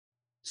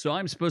So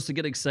I'm supposed to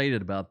get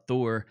excited about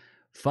Thor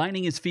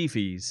finding his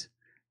fifis,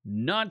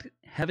 not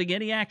having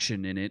any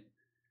action in it,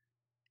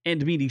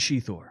 and meeting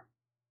She-Thor.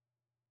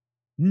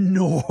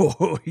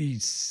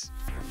 Nice!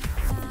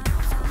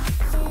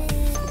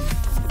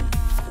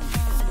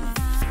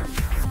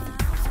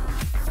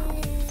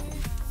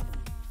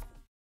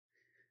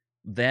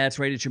 That's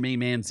right, it's your main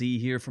man Z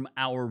here from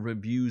Our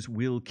Reviews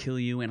Will Kill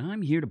You, and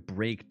I'm here to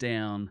break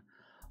down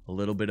a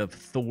little bit of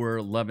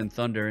Thor Love and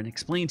Thunder and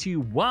explain to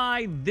you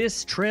why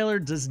this trailer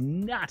does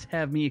not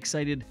have me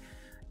excited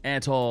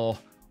at all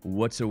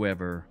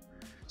whatsoever.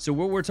 So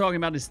what we're talking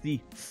about is the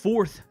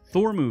fourth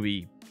Thor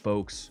movie,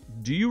 folks.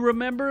 Do you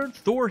remember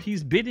Thor?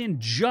 He's been in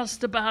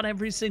just about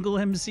every single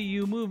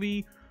MCU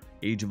movie.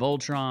 Age of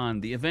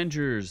Ultron, The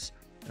Avengers,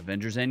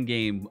 Avengers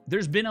Endgame.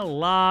 There's been a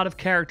lot of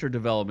character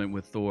development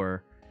with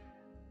Thor.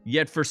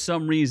 Yet for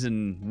some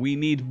reason, we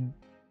need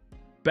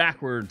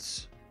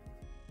backwards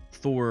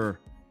Thor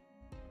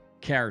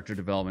character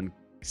development.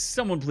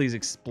 Someone please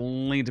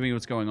explain to me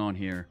what's going on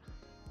here.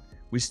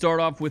 We start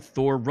off with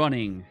Thor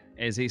running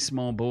as a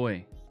small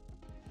boy.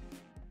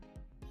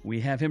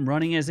 We have him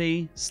running as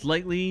a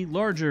slightly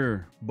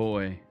larger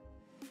boy.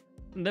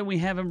 And then we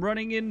have him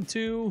running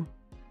into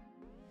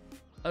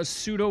a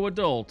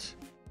pseudo-adult.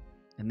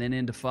 And then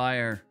into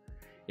fire.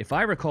 If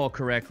I recall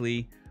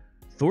correctly,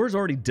 Thor's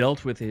already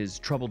dealt with his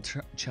troubled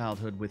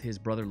childhood with his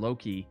brother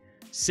Loki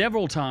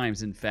several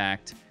times, in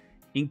fact.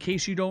 In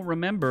case you don't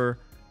remember,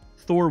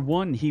 Thor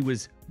 1, he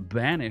was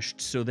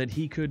banished so that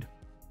he could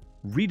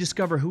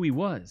rediscover who he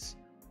was.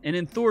 And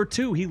in Thor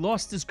 2, he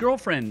lost his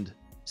girlfriend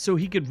so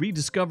he could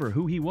rediscover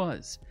who he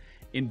was.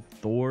 In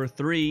Thor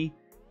 3,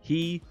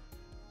 he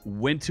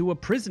went to a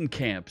prison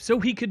camp so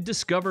he could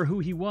discover who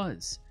he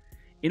was.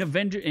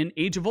 In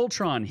Age of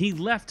Ultron, he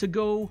left to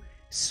go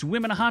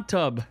swim in a hot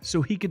tub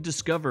so he could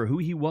discover who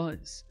he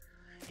was.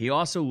 He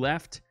also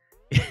left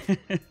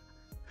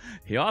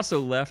he also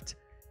left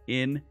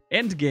in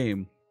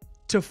Endgame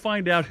to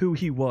find out who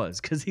he was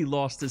because he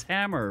lost his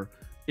hammer,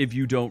 if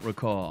you don't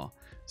recall.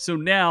 So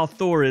now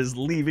Thor is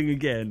leaving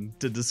again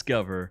to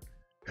discover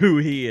who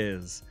he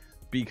is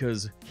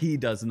because he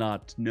does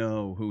not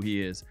know who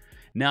he is.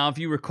 Now, if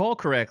you recall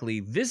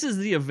correctly, this is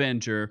the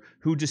Avenger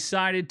who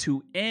decided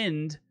to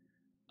end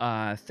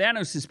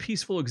Thanos'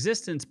 peaceful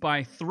existence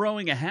by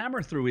throwing a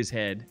hammer through his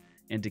head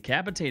and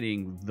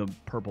decapitating the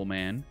Purple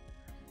Man.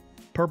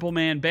 Purple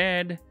Man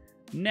bad.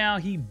 Now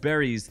he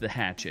buries the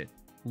hatchet.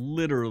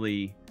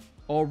 Literally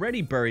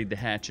already buried the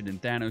hatchet in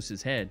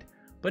Thanos' head,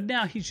 but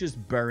now he's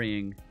just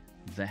burying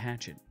the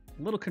hatchet.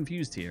 A little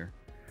confused here.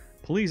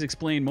 Please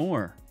explain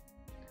more.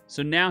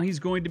 So now he's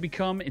going to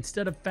become,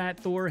 instead of Fat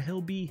Thor, he'll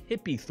be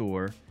Hippie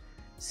Thor,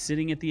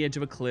 sitting at the edge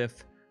of a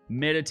cliff,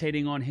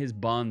 meditating on his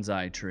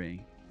bonsai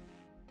tree.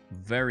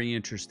 Very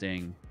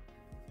interesting.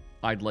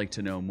 I'd like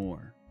to know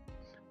more.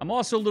 I'm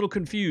also a little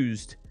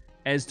confused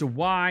as to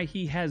why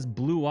he has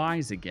blue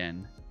eyes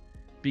again.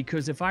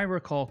 Because if I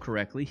recall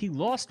correctly, he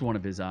lost one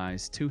of his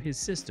eyes to his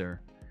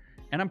sister.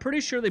 And I'm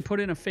pretty sure they put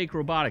in a fake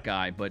robotic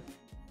eye, but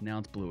now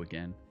it's blue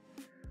again.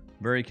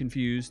 Very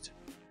confused.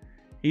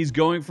 He's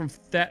going from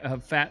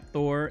Fat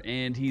Thor,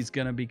 and he's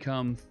going to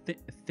become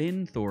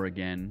Thin Thor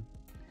again.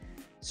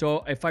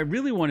 So if I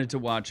really wanted to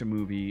watch a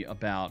movie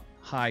about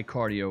high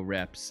cardio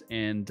reps,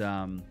 and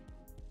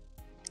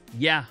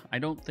yeah, I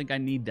don't think I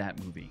need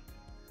that movie.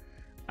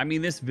 I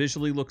mean, this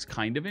visually looks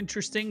kind of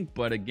interesting,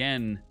 but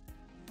again,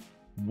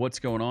 what's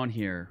going on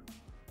here?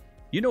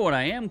 You know what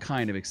I am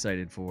kind of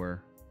excited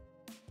for?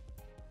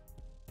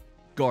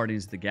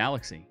 Guardians of the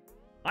Galaxy.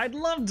 I'd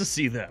love to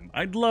see them.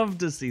 I'd love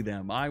to see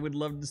them. I would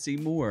love to see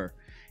more.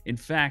 In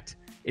fact,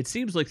 it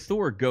seems like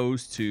Thor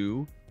goes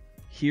to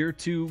here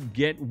to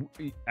get...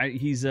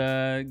 he's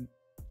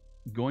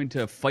going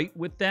to fight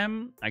with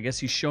them. I guess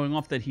he's showing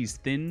off that he's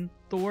Thin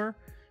Thor.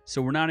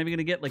 So we're not even going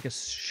to get like a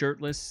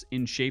shirtless,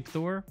 in shape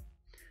Thor.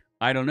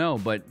 I don't know,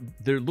 but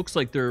there looks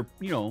like they're,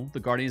 you know, the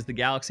Guardians of the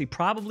Galaxy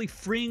probably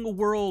freeing a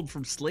world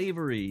from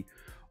slavery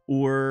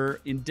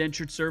or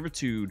indentured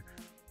servitude.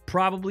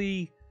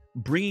 Probably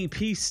bringing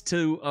peace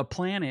to a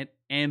planet.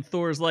 And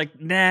Thor's like,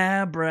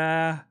 nah,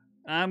 bruh.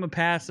 I'm a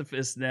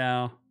pacifist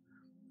now.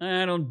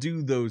 I don't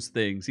do those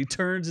things. He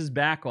turns his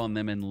back on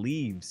them and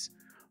leaves.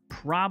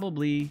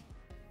 Probably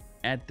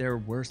at their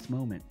worst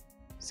moment.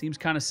 Seems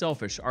kind of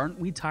selfish. Aren't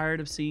we tired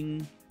of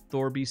seeing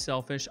Thor be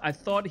selfish? I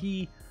thought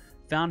he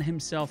found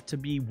himself to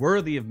be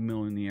worthy of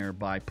Mjolnir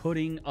by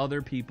putting other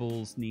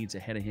people's needs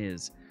ahead of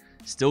his.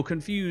 Still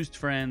confused,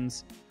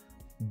 friends.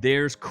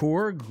 There's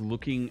Korg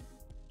looking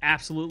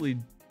absolutely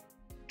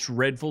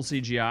dreadful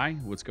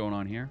CGI. What's going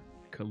on here?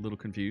 A little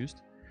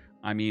confused.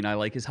 I mean, I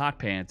like his hot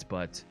pants,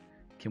 but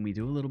can we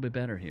do a little bit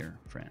better here,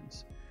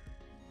 friends?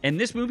 And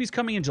this movie's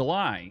coming in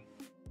July.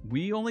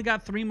 We only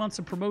got 3 months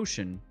of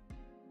promotion.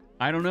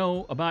 I don't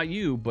know about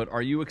you, but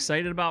are you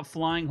excited about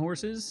flying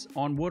horses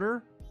on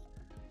water?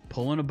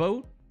 Pulling a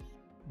boat?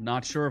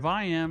 Not sure if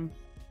I am.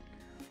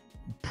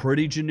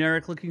 Pretty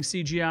generic looking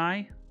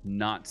CGI.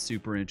 Not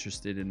super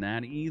interested in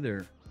that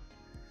either.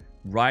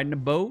 Riding a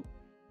boat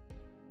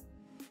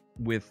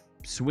with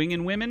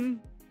swinging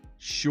women?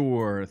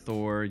 Sure,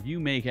 Thor, you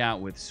make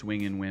out with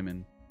swinging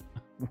women.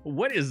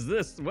 What is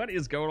this? What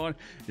is going on?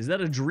 Is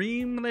that a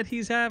dream that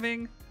he's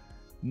having?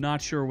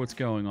 Not sure what's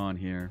going on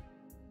here.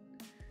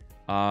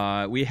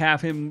 We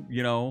have him,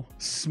 you know,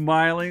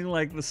 smiling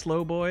like the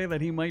slow boy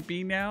that he might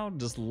be now,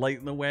 just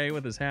lighting the way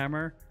with his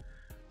hammer.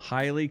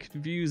 Highly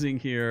confusing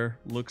here.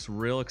 Looks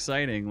real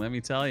exciting, let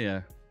me tell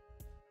you.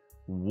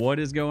 What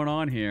is going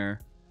on here?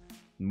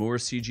 More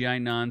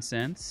CGI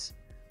nonsense.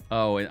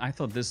 Oh, and I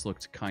thought this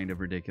looked kind of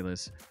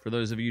ridiculous. For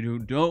those of you who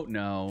don't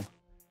know,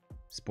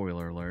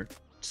 spoiler alert,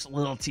 just a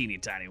little teeny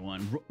tiny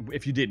one.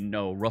 If you didn't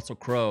know, Russell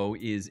Crowe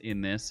is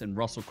in this, and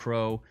Russell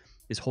Crowe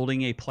is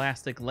holding a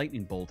plastic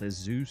lightning bolt as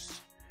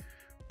Zeus.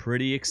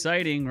 Pretty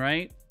exciting,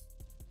 right?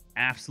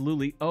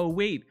 Absolutely. Oh,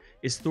 wait.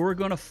 Is Thor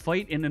going to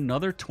fight in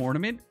another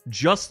tournament?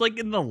 Just like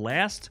in the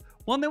last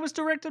one that was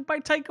directed by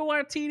Taika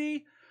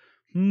Waititi?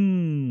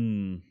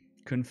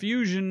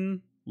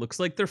 Confusion. Looks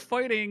like they're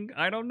fighting.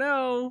 I don't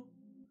know.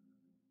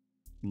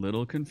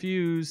 Little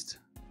confused.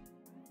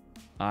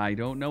 I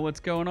don't know what's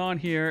going on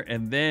here.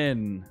 And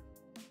then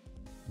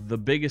the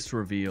biggest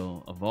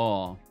reveal of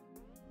all.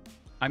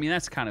 I mean,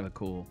 that's kind of a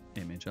cool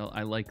image.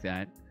 I like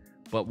that.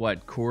 But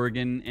what,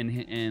 Korg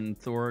and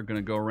Thor are going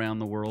to go around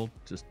the world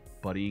just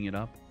buddying it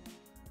up?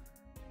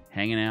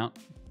 Hanging out,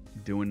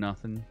 doing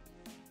nothing.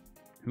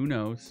 Who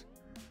knows?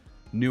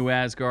 New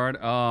Asgard.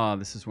 Oh,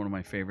 this is one of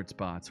my favorite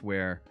spots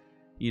where,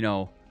 you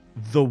know,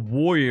 the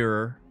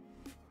warrior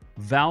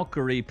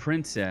Valkyrie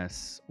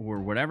princess, or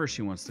whatever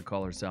she wants to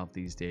call herself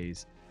these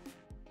days,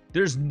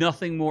 there's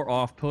nothing more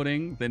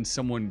off-putting than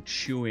someone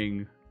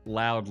chewing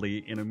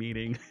loudly in a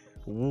meeting.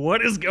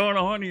 What is going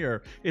on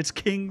here? It's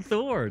King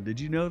Thor. Did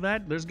you know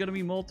that? There's going to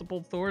be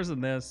multiple Thors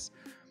in this.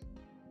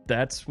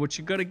 That's what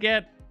you're going to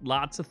get.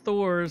 Lots of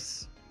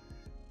Thors.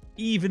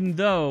 Even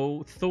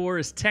though Thor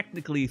is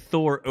technically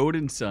Thor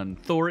Odin's son.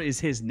 Thor is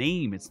his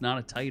name. It's not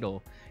a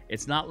title.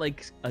 It's not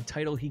like a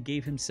title he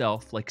gave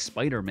himself like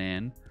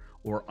Spider-Man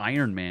or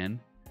Iron Man.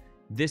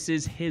 This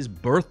is his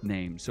birth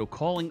name. So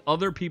calling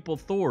other people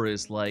Thor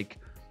is like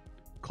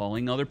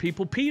calling other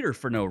people Peter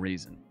for no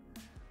reason.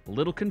 A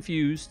little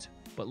confused,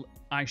 but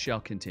I shall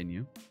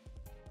continue.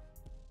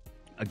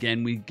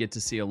 Again, we get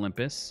to see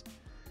Olympus.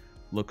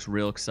 Looks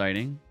real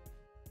exciting.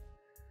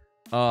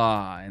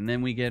 And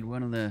then we get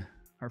one of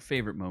our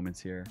favorite moments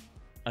here.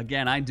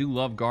 Again, I do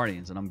love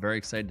Guardians, and I'm very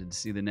excited to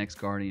see the next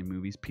Guardian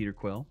movies. Peter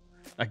Quill.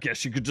 I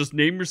guess you could just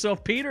name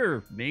yourself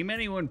Peter. Name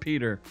anyone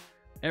Peter.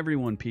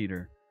 Everyone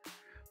Peter.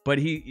 But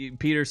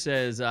Peter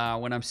says,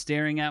 when I'm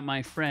staring at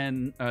my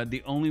friend,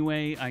 the only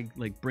way I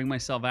bring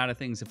myself out of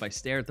things if I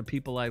stare at the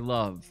people I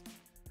love.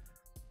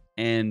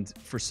 And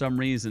for some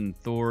reason,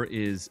 Thor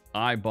is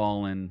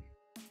eyeballing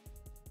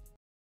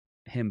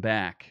him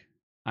back.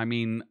 I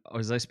mean,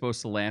 was I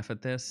supposed to laugh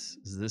at this?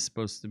 Is this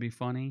supposed to be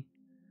funny?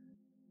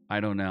 I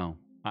don't know.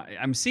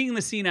 I'm seeing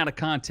the scene out of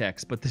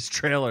context, but this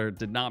trailer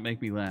did not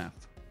make me laugh.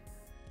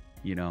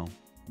 You know,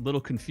 a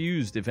little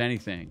confused, if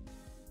anything.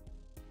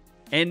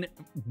 And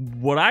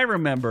what I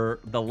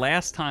remember, the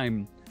last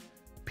time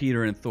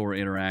Peter and Thor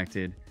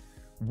interacted,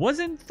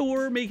 wasn't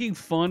Thor making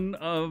fun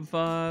of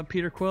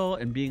Peter Quill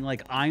and being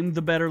like, I'm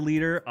the better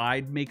leader,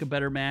 I'd make a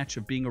better match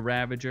of being a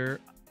Ravager?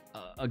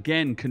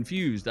 Again,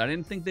 confused. I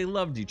didn't think they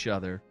loved each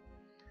other.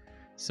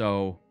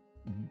 So,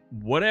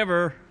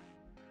 whatever.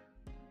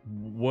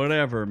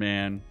 Whatever,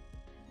 man.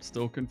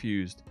 Still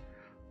confused.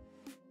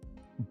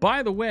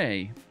 By the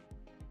way,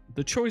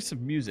 the choice of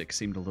music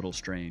seemed a little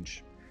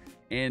strange.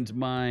 And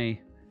my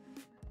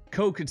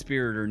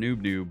co-conspirator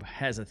Noob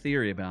has a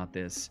theory about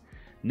this.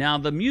 Now,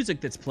 the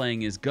music that's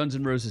playing is Guns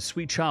N' Roses'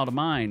 Sweet Child of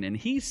Mine, and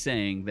he's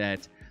saying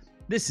that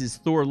this is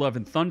Thor Love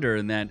and Thunder,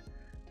 and that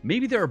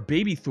maybe there are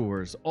baby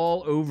Thors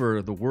all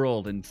over the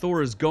world, and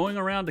Thor is going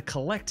around to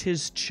collect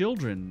his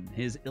children,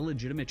 his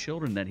illegitimate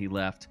children that he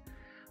left.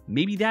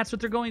 Maybe that's what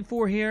they're going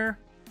for here.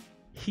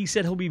 He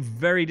said he'll be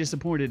very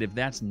disappointed if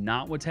that's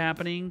not what's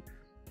happening.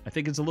 I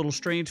think it's a little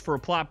strange for a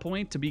plot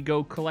point to be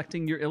go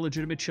collecting your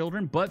illegitimate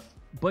children, but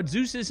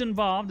Zeus is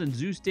involved, and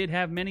Zeus did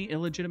have many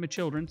illegitimate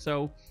children,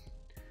 so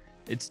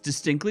it's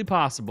distinctly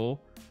possible.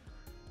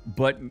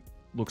 But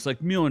looks like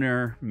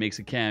Mjolnir makes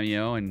a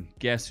cameo, and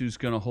guess who's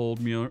going to hold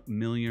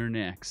Mjolnir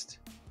next?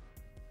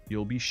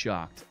 You'll be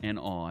shocked and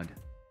awed.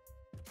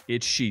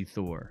 It's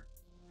She-Thor.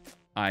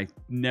 I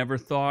never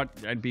thought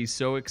I'd be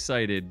so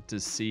excited to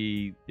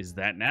see... Is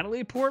that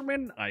Natalie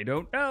Portman? I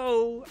don't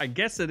know. I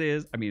guess it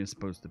is. I mean, it's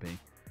supposed to be.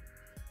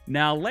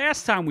 Now,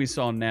 last time we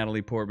saw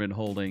Natalie Portman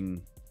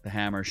holding the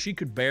hammer, she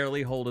could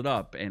barely hold it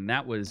up, and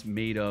that was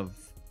made of,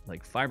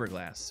 like,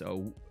 fiberglass.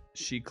 So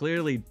she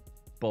clearly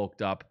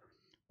bulked up.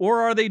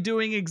 Or are they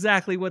doing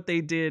exactly what they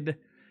did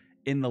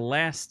in the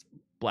last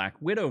Black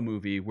Widow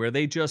movie, where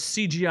they just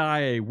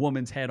CGI a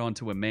woman's head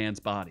onto a man's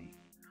body?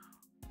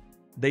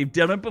 They've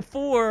done it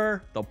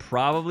before. They'll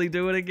probably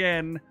do it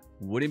again.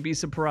 Wouldn't be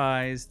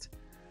surprised.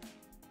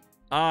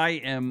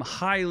 I am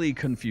highly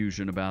confused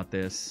about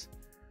this.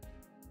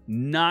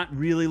 Not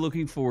really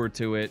looking forward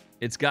to it.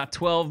 It's got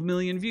 12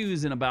 million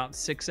views in about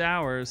 6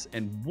 hours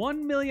and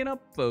 1 million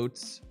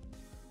upvotes.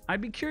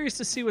 I'd be curious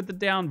to see what the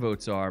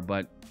downvotes are,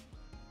 but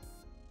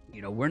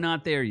you know, we're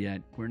not there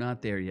yet. We're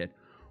not there yet.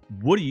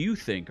 What do you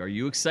think? Are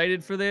you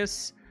excited for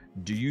this?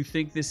 Do you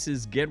think this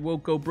is get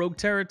woke, go broke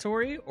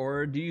territory?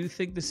 Or do you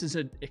think this is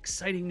an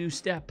exciting new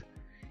step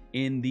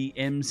in the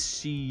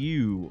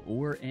MCU?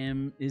 Or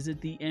is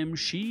it the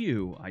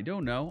MCU? I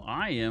don't know.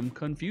 I am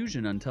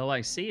confusion until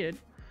I see it.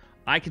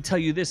 I can tell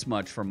you this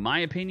much. From my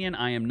opinion,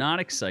 I am not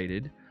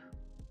excited.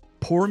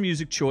 Poor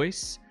music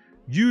choice.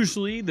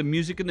 Usually the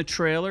music in the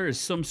trailer is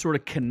some sort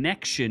of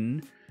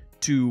connection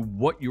to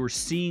what you're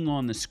seeing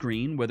on the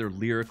screen, whether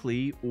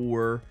lyrically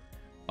or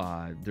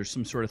there's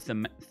some sort of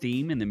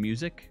theme in the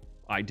music.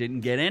 I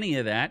didn't get any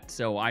of that,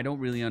 so I don't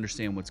really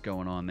understand what's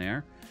going on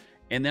there.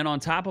 And then on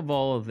top of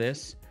all of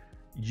this,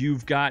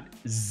 you've got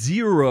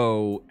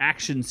 0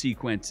 action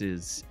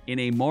sequences in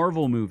a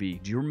Marvel movie.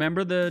 Do you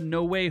remember the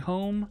No Way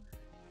Home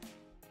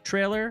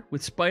trailer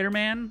with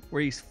Spider-Man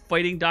where he's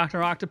fighting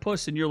Dr.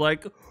 Octopus and you're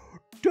like,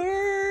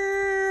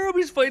 damn,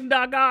 he's fighting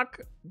Doc Ock?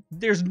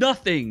 There's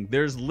nothing.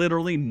 There's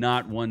literally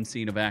not one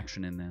scene of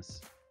action in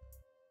this.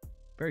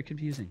 Very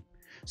confusing.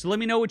 So let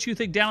me know what you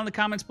think down in the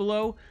comments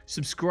below.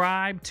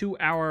 Subscribe to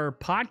our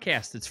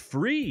podcast. It's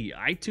free.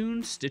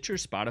 iTunes, Stitcher,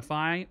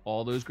 Spotify,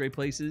 all those great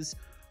places.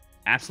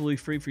 Absolutely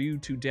free for you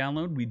to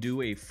download. We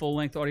do a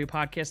full-length audio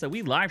podcast that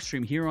we live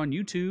stream here on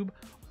YouTube,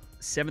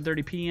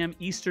 7:30 p.m.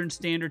 Eastern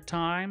Standard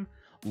Time.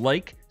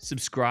 Like,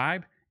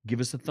 subscribe, give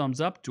us a thumbs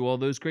up, do all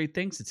those great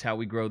things. It's how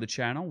we grow the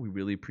channel. We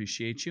really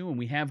appreciate you. And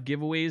we have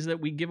giveaways that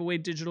we give away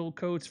digital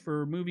codes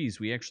for movies.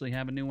 We actually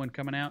have a new one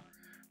coming out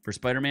for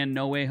Spider-Man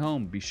No Way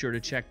Home. Be sure to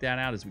check that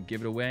out as we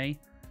give it away.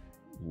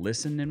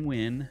 Listen and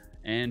win.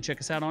 And check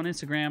us out on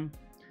Instagram.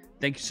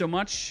 Thank you so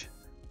much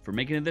for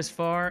making it this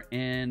far.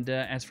 And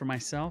as for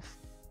myself,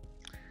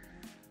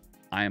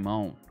 I am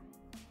on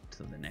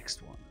to the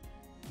next one.